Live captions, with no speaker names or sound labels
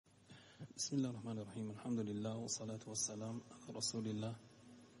Bismillah ar-Rahman ar-Rahim. Alhamdulillah wa salatu wa salam ala Rasulillah.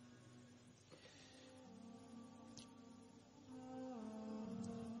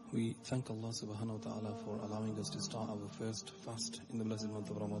 We thank Allah subhanahu wa ta'ala for allowing us to start our first fast in the blessed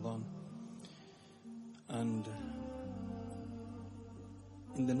month of Ramadan. And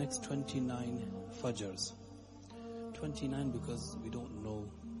in the next 29 fajrs, 29 because we don't know,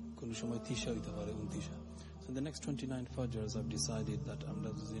 so in the next 29 fajrs I've decided that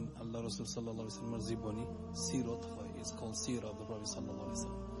Allah Rasul sallallahu alaihi wasallam ziboni Seerah is called Seerah of the Prophet sallallahu alaihi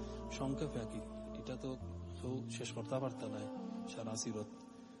wasallam. Shonka faki ita to shesh korta parta nai shara Seerah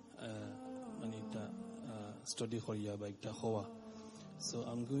manita study khoriya ba ekta khowa. So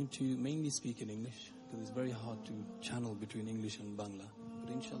I'm going to mainly speak in English because it's very hard to channel between English and Bangla,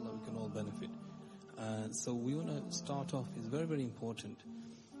 but inshallah we can all benefit. So we want to start off. It's very, very important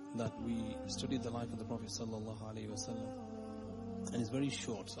that we study the life of the Prophet sallallahu alaihi wasallam, and it's very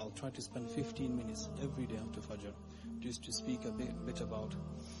short. So I'll try to spend 15 minutes every day after Fajr just to speak a bit about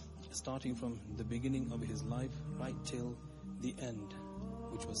starting from the beginning of his life right till the end,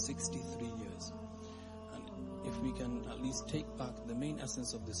 which was 63 years. And if we can at least take back the main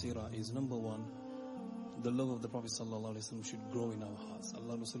essence of the Seerah is, number one, the love of the Prophet sallallahu alaihi wasallam should grow in our hearts.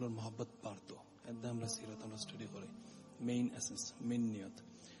 Allah Rasulullah muhabbat parto. And then study main essence, main niyat.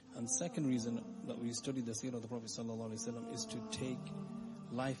 And second reason that we study the Seerah of the Prophet sallallahu alaihi wasallam is to take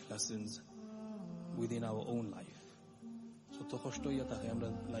life lessons within our own life. So to khoshtoyata hai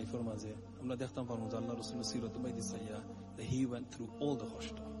amra life or maze amra dekhtam farmuz Allah Rasul Seerah by this ayah that he went through all the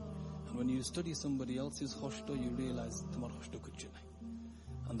khoshto. And when you study somebody else's khoshto, you realize tomar khoshto kuch nahi.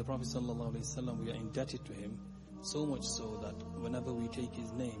 And the Prophet sallallahu alaihi wasallam, we are indebted to him so much so that whenever we take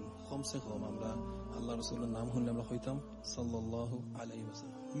his name, khom se khom amra Allah Rasulullah naam hun amra khoitam sallallahu alaihi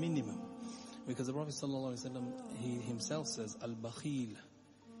wasallam minimum, because the Prophet sallallahu alaihi wasallam, he himself says al-bakhil,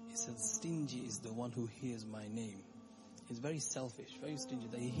 he says stingy is the one who hears my name. He's very selfish, very stingy,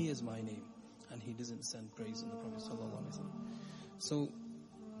 that he hears my name and he doesn't send praise on the Prophet sallallahu alaihi wasallam. So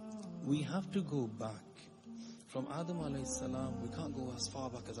we have to go back from Adam alayhi salam. We can't go as far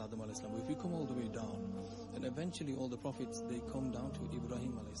back as Adam alayhi salam. If we come all the way down, then eventually all the prophets, they come down to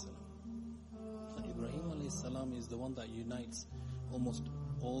Ibrahim alayhi salam. And Ibrahim alayhi salam is the one that unites almost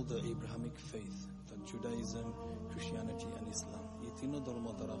all the Abrahamic faith, the Judaism, Christianity and Islam. Itino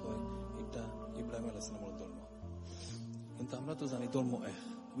dormo tarahoy ita Ibrahim alayhi salam dormo. Inta amra to zani dormo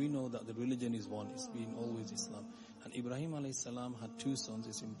we know that the religion is one, it's been always Islam. And Ibrahim alayhi salam had two sons.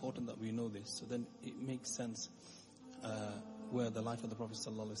 It's important that we know this. So then it makes sense where the life of the Prophet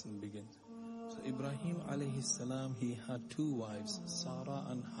sallallahu alaihi wasallam begins. So Ibrahim alayhi salam, he had two wives, Sarah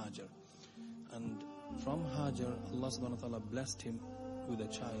and Hajar. And from Hajar, Allah subhanahu wa ta'ala blessed him with a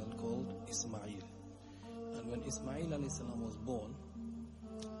child called Ismail. And when Ismail alayhi salam was born,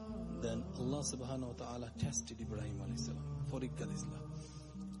 then Allah subhanahu wa ta'ala tested Ibrahim alayhi salam for Islam.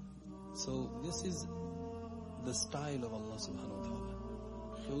 So this is the style of Allah subhanahu wa ta'ala.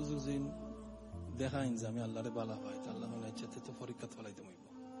 Khuzuzin dekha inzami Allah re bala fayt Allah hone chete to forikat falai to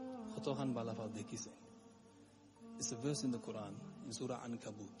moibo. Khoto khan bala fa dekise. It's a verse in the Quran in Surah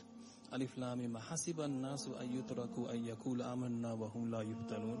Ankabut. Alif lam mim hasiban nasu ayyutraku ayyakul amanna wa hum la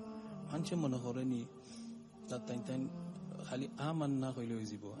yuftanun. Anche mone koreni that time khali amanna koilo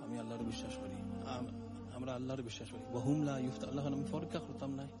izibo ami Allah re bishwash kori. Amra Allah re bishwash kori. Wa hum la yuftan. Allah hone forika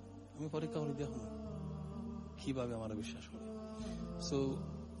khurtam nai. Ami forika kori dekhu. কিভাবে আমরা বিশ্বাস করি so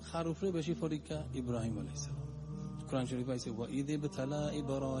খার উপরে বেশি পরীক্ষা ইব্রাহিম আলাইহিস সালাম কোরআন শরীফ আছে ওয়া ইযবতালা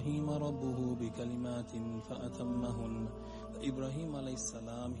ইব্রাহিম রাব্বুহু বিকালিমাতিন ফাআতাম্মাহুন ইব্রাহিম আলাইহিস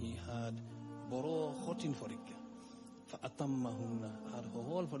সালাম হি হ্যাড বড় কঠিন পরীক্ষা ফাআতাম্মাহুন আর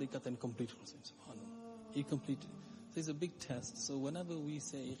হোল পরীক্ষাতেন কমপ্লিট করেছেন সুবহানাল্লাহ হি completed so it's a big test. So whenever we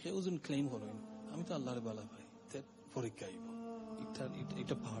say কেউজন claim করেন আমি তো আল্লাহর বালা ভাই that পরীক্ষা আইব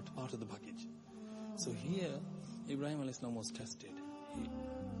এটা part of the package. So here, Ibrahim alayhi salam was tested.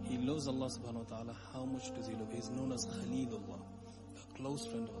 He loves Allah subhanahu wa ta'ala. How much does he love? He is known as Khalilullah, a close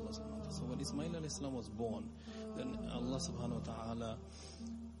friend of Allah subhanahu wa ta'ala. So when Ismail alayhi salam was born, then Allah subhanahu wa ta'ala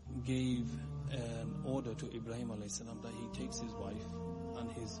gave an order to Ibrahim alayhi salam that he takes his wife and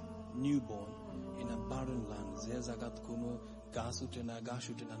his newborn in a barren land. Zezagat kuno, gasutena,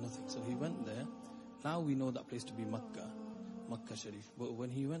 nothing. So he went there. Now we know that place to be Makkah Sharif. But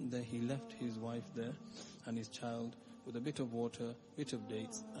when he went there, he left his wife there and his child with a bit of water, bit of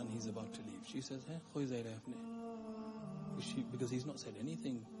dates, and he's about to leave. She says, because he's not said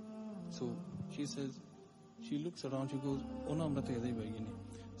anything. So she says, she looks around, she goes,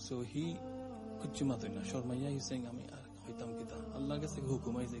 so he, he's saying, Allah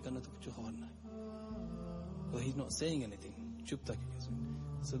but he's not saying anything. চুপ থাকি গেছে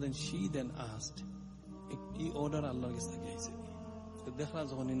so then she then asked এই order আল্লাহর কাছে থেকে আইছে তো দেখলা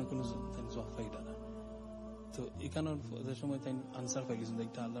যখন ইনো কোনো জবাব পাইলা না তো এখানের সময় তাই আনসার পাই গেছেন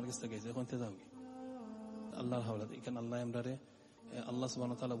এটা আল্লাহর কাছে থেকে আইছে এখন তে যাও আল্লাহর হাওলা এখানে আল্লাহ আমরারে Allah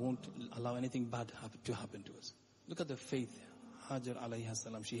subhanahu wa ta'ala won't allow anything bad to happen to us. Look at the faith. Hajar alayhi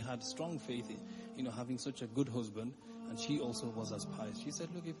salam, she had strong faith in having such a good husband, and she also was as pious. She said,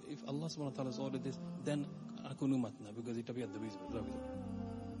 look, if Allah subhanahu wa ta'ala has ordered this, then akunu matna, because it will be at the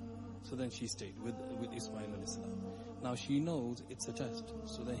so then she stayed with Ismail alayhi salam. Now she knows it's a test.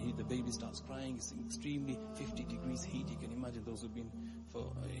 So then the baby starts crying. It's extremely 50 degrees heat. You can imagine those who've been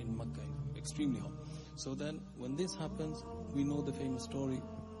in Makkah, extremely hot. So then when this happens, we know the famous story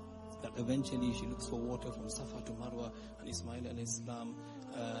that eventually she looks for water from Safa to Marwa, and Ismail alayhi salam,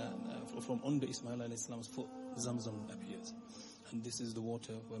 from under Ismail alayhi salam's foot, Zamzam appears. And this is the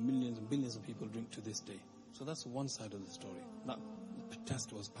water where millions and billions of people drink to this day. So that's one side of the story. That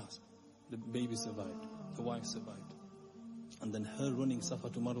test was passed. The baby survived. The wife survived. And then her running Safa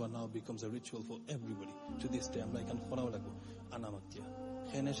to Marwa now becomes a ritual for everybody. To this day, I'm like, Anamatya.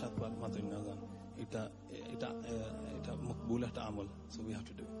 Khene shatwal matrin nazan. Ita makbula ta amal. So we have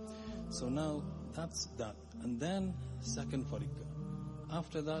to do it. So now, that's that. And then, second farika.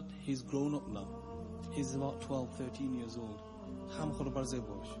 After that, he's grown up now. He's about 12, 13 years old. Ham khurbar ze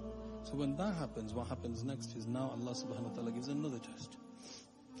bosh. So when that happens, what happens next is now Allah subhanahu wa ta'ala gives another test.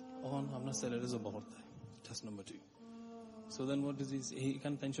 On hamna salary bahorta hai. Test number 2. So then what does he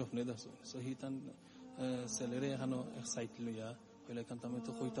can tench of neither so he can salary hano excited ya hoile kan tame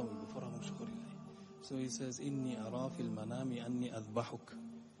to khoitam before am shukri so he says inni ara fil manami anni adbahuk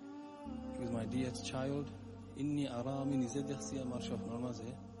because my dear child inni ara min zid yakhsiya marshaf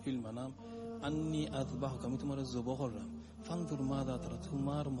namaze fil manam anni adbahuk ami tumhara zubah karam fanzur madha tara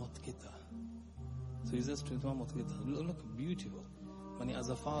tumar maut kita so he says to tumar maut kita look beautiful mani as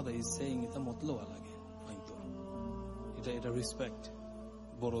a father is saying ita motlo alage এটা respect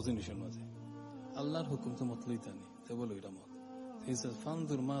বড় জিনিসের মাঝে আল্লাহর হুকুম তো মতলইতা নেই তে বলো এটা মত he says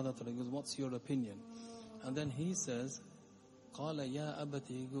fanzur madha tara goes what's your opinion and then he says qala ya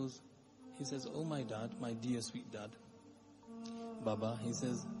abati he says oh my dad my dear sweet dad baba he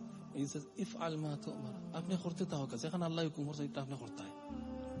says if'al ma tu'mar আপনি করতে তাও কাজ এখন আল্লাহ হুকুম করছে এটা আপনি করতে হয়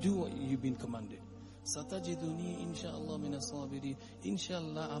do what you've been commanded satajiduni inshallah min as-sabirin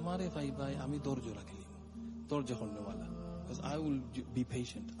inshallah amare ভাই আমি ধৈর্য রাখলি because I will be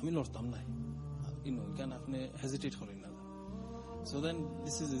patient. I mean, you can hesitate for it. So then,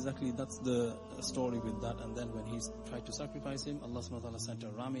 this is exactly, that's the story with that. And then when he tried to sacrifice him, Allah subhanahu wa ta'ala sent a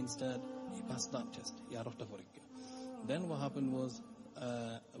ram instead. He passed that test. Then what happened was,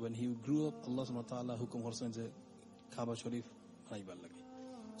 when he grew up, Allah subhanahu wa ta'ala hukum horsen je Kaaba Sharif banaibar lagi.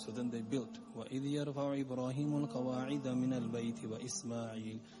 So then they built وَإِذْ يَرْفَعُ إِبْرَاهِيمُ الْقَوَاعِدَ مِنَ الْبَيْتِ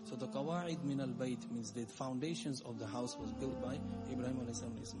وَإِسْمَاعِيلُ So the qawaid min al-bayt means the foundations of the house was built by Ibrahim alayhi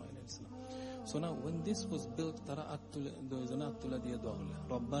salam and Ismail alayhi salam. So now when this was built there is an act الذي يدعو له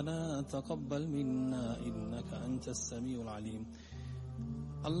رَبَّنَا تَقَبَّلْ مِنَّا إِنَّكَ أَنْتَ السَّمِيعُ الْعَلِيمُ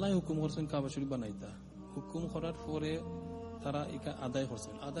Allah hukum করছেন কাবা শরীফ বানাইতা হুকুম করার পরে তারা এটা আদায়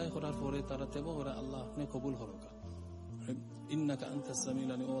করছেন আদায় করার পরে তারা তেবা করে আল্লাহ আপনি কবুল করুক innaka anta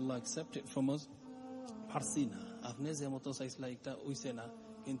as-sami'ul alim oh Allah accept it from us parsina আপনি যে মত চাইছলা এটা হইছে না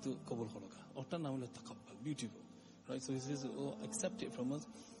কিন্তু কবুল করুক ওটার নাম হলো তাকাব্বাল beautiful right so he says oh accept it from us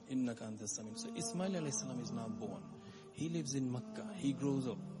innaka anta as-sami' so Ismail alayhi salam is now born he lives in Makkah he grows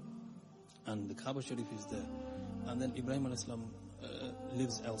up and the Kaaba Sharif is there and then Ibrahim alayhi salam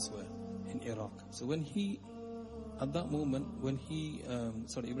lives elsewhere in Iraq so when he at that moment when he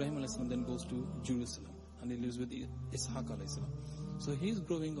Ibrahim alayhi salam then goes to Jerusalem and he lives with Ishaq alayhi salam. So he's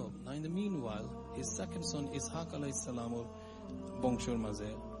growing up. Now in the meanwhile, his second son Ishaq alayhi salam or Bongshur Maze,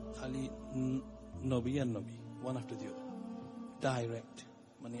 Khali Nabi and Nabi, one after the other. Direct.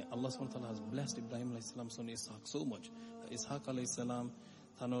 Allah subhanahu wa ta'ala has blessed Ibrahim alayhi salam's son Ishaq so much. Ishaq alayhi salam,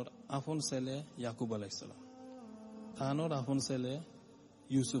 Tanor Afon Sele, Yaqub alayhi salam. Tanor Afon Sele,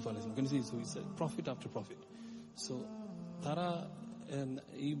 Yusuf alayhi salam. Can you see? So he said, prophet after prophet. So, Tara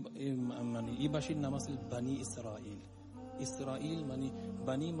ইবাসীর নাম আছে বানি ইসরাইল ইসরাইল মানে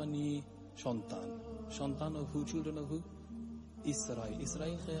বানি মানে সন্তান of who children of who Israel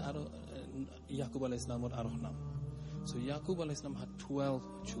আর ইয়াকুব আলাইহিস সালামের আরোহ নাম so Yaqub alayhi salam had 12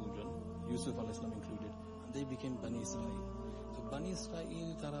 children Yusuf alayhi salam included and they became Bani Israel so Bani Israel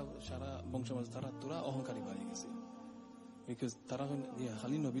তারা সারা বংশমাজ তারা তোরা অহংকারী বাড়ি গেছে because তারা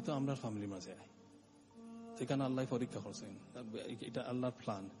খালি নবী তো আমরার ফ্যামিলির মাঝে সেখানে আল্লাহ পরীক্ষা করছেন এটা আল্লাহর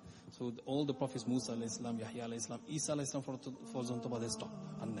plan so all the prophets Musa alayhi salam Yahya alayhi salam Isa alayhi salam পর্যন্ত বাদে স্টপ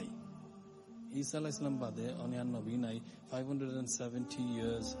আর নাই Isa alayhi salam bade onyan nabi nai 570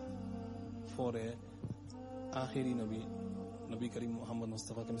 years পরে আখেরি নবী করিম মুহাম্মদ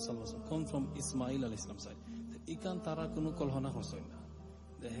মুস্তাফা করিম সাল্লাল্লাহু আলাইহি ওয়াসাল্লাম come from Ismail alayhi salam side. ইকান তারা কোনো কলহনা করছেন না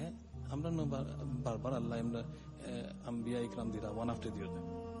দেখে আমরা বারবার আল্লাহ আমরা আম্বিয়া ইকরাম দিরা one after the other.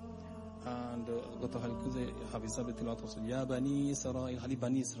 And গত হালকু যে হাফিজ সাহেব তিলাওয়াত করছেন ইয়া বানি ইসরাইল খালি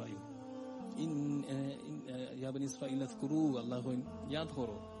বানি ইসরাইল ইয়া বানি ইসরাইল اذكروا আল্লাহ ইয়াদ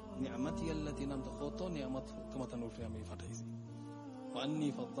করো নিয়ামতি আল্লাতী নাম কত নিয়ামত তোমাদের উপরে আমি পাঠাইছি وأني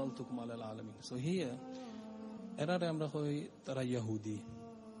فضلتكم على العالمين. So here error আমরা কই তারা ইহুদি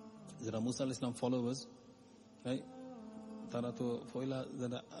যারা মুসা আলাইহিস সালাম followers right তারা তো পয়লা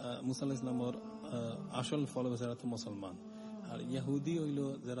যারা মুসা আলাইহিস সালামের আসল followers যারা তো মুসলমান আর ইহুদি হইলো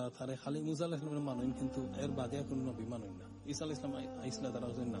যারা তারে খালি মুসা আলাইহিস সালামের মানুন কিন্তু এর বাদে কোনো নবী মানুন না ঈসা আলাইহিস সালাম আইসলা তারা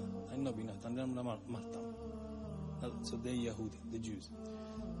হচ্ছেন না তাই নবী না তাদের আমরা মারতাম. So they Yahudi, the Jews.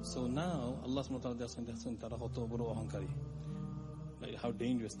 So now Allah subhanahu wa ta'ala দেখছেন তারা কত বড় অহংকারী, like how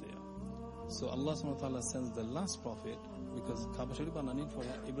dangerous they are. So Allah subhanahu wa ta'ala sends the last prophet because Kaaba Sharif banani for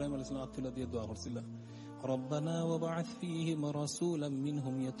Ibrahim alayhi salam atila diye dua korsila Rabbana wa ba'ath fihim rasulan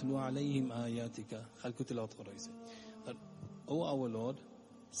minhum yatlu alayhim ayatika khalku tilawat koraise that oh our Lord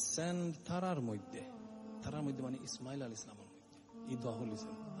send tarar moidde mane Ismail alayhi salam moidde dua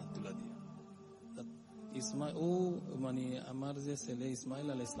holisen atila diye that Ismail mane amar je sele Ismail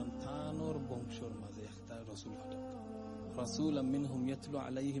alayhi salam tanor bongshor maze একটা রাসূল হঠাৎ রাসূলাম মিনহুম ইয়াতলু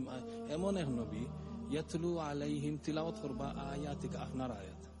আলাইহিম এমন এক নবী ইয়াতলু আলাইহিম তিলাওয়াত করবা আয়াতিকা আপনার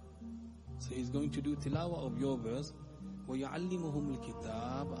আয়াত. So he's going to do tilawa of your verse wa yuallimuhumul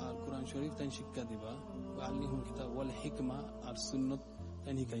kitab al-Quran Sharif tan shikka diba wa yuallimuhumul kitab wal hikma as-sunnah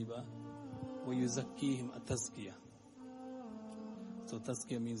tan hikaiba wa yuzakkihim at-tazkiyah. So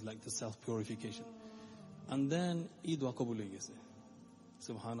tazkiyah means like the self purification. And then Eid wa qabul hoye geche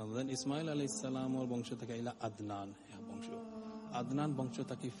subhanallah. Then Ismail alayhis salam or বংশ থেকে ইলা Adnan বংশ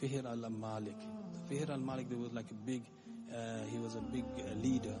থেকে Fihr al-Malik. Fihr al-Malik was like a big he was a big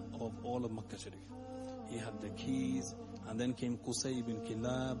leader of all of Makkah Sharif. He had the keys. And then came Qusay ibn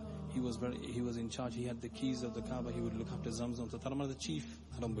Kilab. He was in charge. He had the keys of the Kaaba. He would look after Zamzam. So তার the chief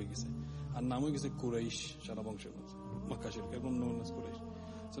আরম্ভ হয়ে গেছে আর নাম হয়ে গেছে কুরাইশ সারা বংশ মক্কা শরীফ এবং known as Quraysh.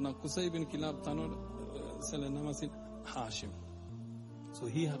 So now Qusay ibn Kilab তানোর ছেলের নাম আছে Hashim. So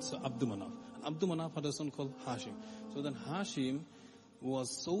he had Abdul Manaf. And Abdul Manaf had a son called Hashim. So then Hashim was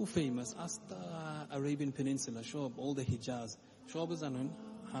so famous as the Arabian Peninsula, Shob, all the Hijaz. Shob is anun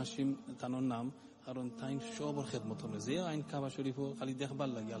Hashim tanon nam aron tain Shobor khidmat hone. Zeh ain Kaaba Sharifo khali dekhbal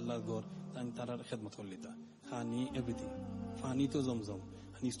lagi Allah gor tain tarar khidmat holita. Khani everything. Fani to Zamzam.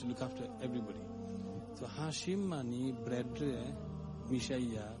 He used to look after everybody. So Hashim mani bread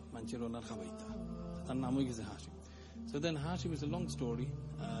mishaiya manchironar khabaita. Tan namu is Hashim. So then Hashim is a long story.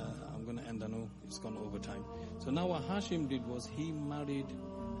 I'm going to end, I know it's gone over time. So now what Hashim did was he married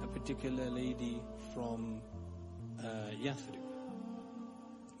a particular lady from Yathrib,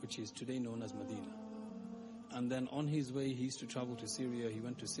 which is today known as Medina. And then on his way he used to travel to Syria. He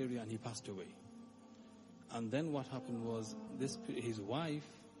went to Syria and he passed away. And then what happened was his wife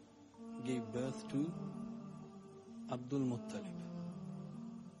gave birth to Abdul Muttalib.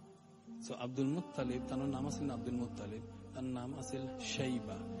 So Abdul Muttalib, তার নাম আছিল Abdul Muttalib, তার নাম আছিল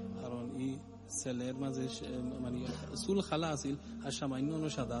শাইবা, কারণ এই ছেলের মাঝে মানে চুল খালা আছিল আর সামান্য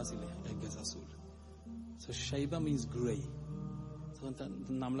সাদা আছিল একগেজা চুল. So শাইবা means gray. So তার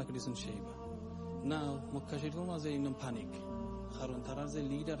নাম রাখা দিয়েছেন শাইবা. Now মক্কা শরীফের মাঝে এই নাম পানিক, কারণ তার যে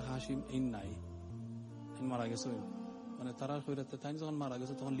লিডার হাশিম এই নাই, মারা গেছে. মানে তারা কইরাতে তাই যখন মারা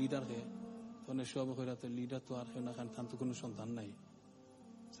গেছে তখন লিডার কে, তখন সব কইরাতে লিডার তো আর কেউ না, কারণ তার তো কোনো সন্তান নাই.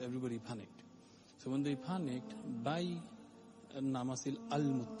 So everybody panicked. So when they panicked, by Namasil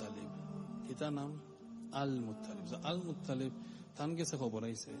Al-Muttalib. Kita naam Al-Muttalib. So Al-Muttalib, tan gese khobor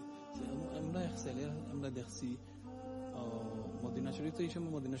aise. Amra ikhsele, amra dekhsi Medina Sharif to isham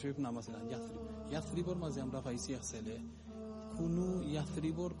Medina Sharif naam asil Yathrib. Yathribor maze amra paisi ikhsele. Kunu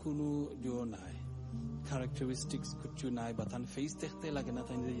Yathribor kunu jo nai. Characteristics kuchu nai batan face dekhte lage na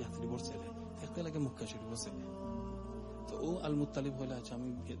tan Yathribor sele. Dekhte lage Makkah Sharif sele. তো ও আল Muttalib হলে আছে আমি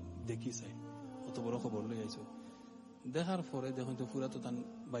দেখি চাই অত বড় খবর লই আইছো দেখার পরে দেখুন তো পুরা তো তান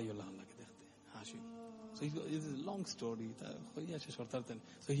বাইউল্লাহ লাগে দেখতে Hashim. So it's a long story.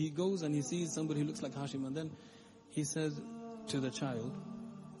 So he goes and he sees somebody who looks like Hashim, and then he says to the child,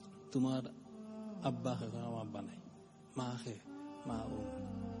 "Tumar abba hai na abba nahi, ma hai ma o."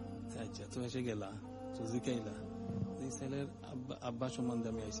 Acha to এসে গেলা তো জিকাইলা এই ছেলের আব্বা সম্বন্ধে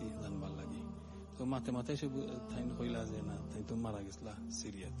আমি আইছি জানবার লাগি. তো মাথে সে তাই কইলা যে না তাই তো মারা গেছলা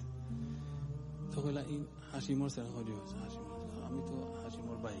সিরিয়াতে. তো কইলা এই হাসিমর ছেলে হইল হাসিম, আমি তো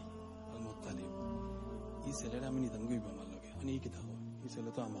হাসিমর ভাই তালিম এই ছেলেরা আমি নিতাম গইব আমার লগে মানে এই কি থাকো এই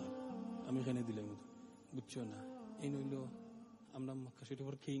ছেলে তো আমার আমি এখানে দিলে মতো বুঝছো না এই নইল আমরা Mecca city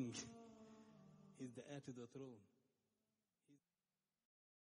for king is the heir to the throne